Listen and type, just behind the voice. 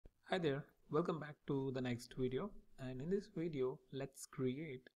Hi there, welcome back to the next video, and in this video let's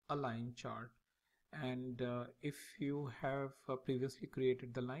create a line chart. And if you have previously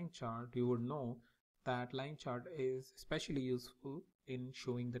created the line chart, you would know that line chart is especially useful in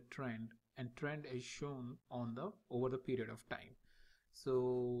showing the trend, and trend is shown on the over the period of time.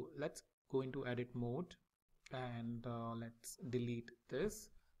 So let's go into edit mode and let's delete this,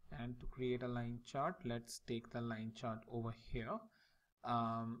 and to create a line chart let's take the line chart over here.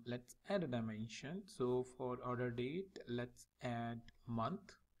 Let's add a dimension. So for order date let's add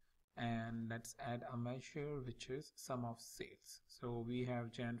month, and let's add a measure which is sum of sales. So we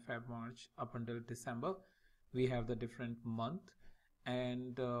have Jan, Feb, March up until December. We have the different month,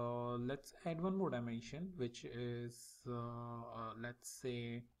 and let's add one more dimension, which is let's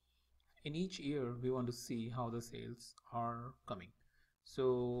say in each year we want to see how the sales are coming.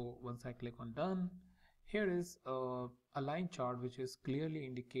 So once I click on done, here is a line chart which is clearly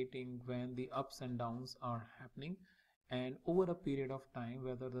indicating when the ups and downs are happening, and over a period of time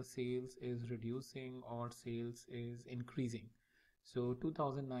whether the sales is reducing or sales is increasing. So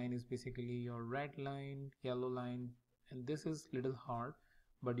 2009 is basically your red line, yellow line, and this is little hard,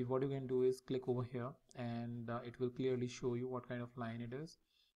 but what you can do is click over here and it will clearly show you what kind of line it is.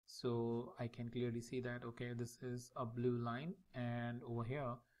 So I can clearly see that okay, this is a blue line, and over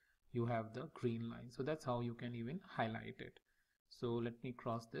here you have the green line. So that's how you can even highlight it. So let me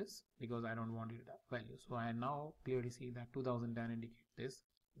cross this because I don't want it that value. So I now clearly see that 2010 indicate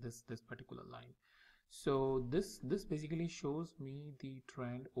this particular line. So this basically shows me the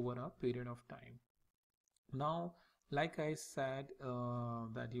trend over a period of time. Now like I said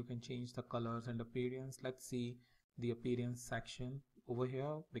that you can change the colors and appearance. Let's see the appearance section over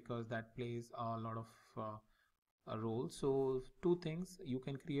here because that plays a lot of a role. So two things, you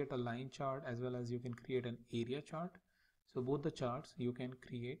can create a line chart as well as you can create an area chart. So both the charts you can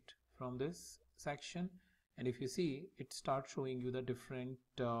create from this section, and if you see it starts showing you the different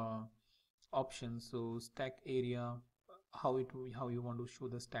options. So stack area, how you want to show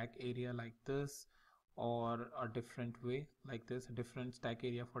the stack area like this, or a different way like this, a different stack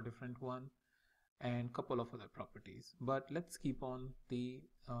area for different one, and couple of other properties. But let's keep on the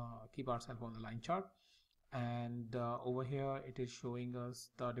keep ourselves on the line chart, and over here it is showing us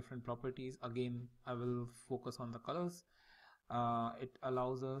the different properties. Again I will focus on the colors. It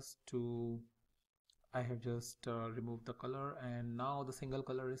allows us to, I have just removed the color, and now the single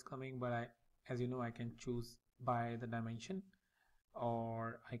color is coming, but as you know, I can choose by the dimension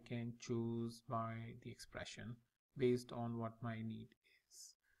or I can choose by the expression based on what my need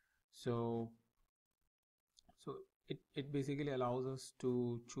is. So it basically allows us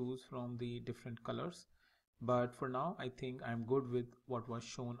to choose from the different colors, but for now I think I'm good with what was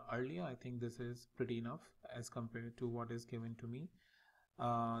shown earlier. I think this is pretty enough as compared to what is given to me.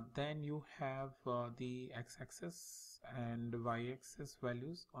 Then you have the x-axis and y-axis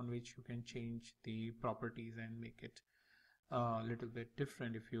values on which you can change the properties and make it a little bit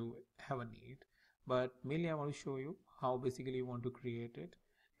different if you have a need. But mainly I want to show you how basically you want to create it,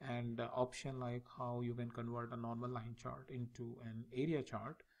 and option like how you can convert a normal line chart into an area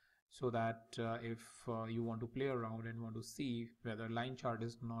chart, so that if you want to play around and want to see whether line chart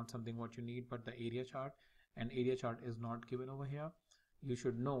is not something what you need but the area chart, and area chart is not given over here, you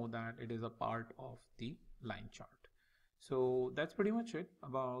should know that it is a part of the line chart. So that's pretty much it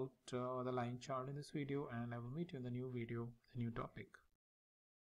about the line chart in this video, and I will meet you in the new video, the new topic.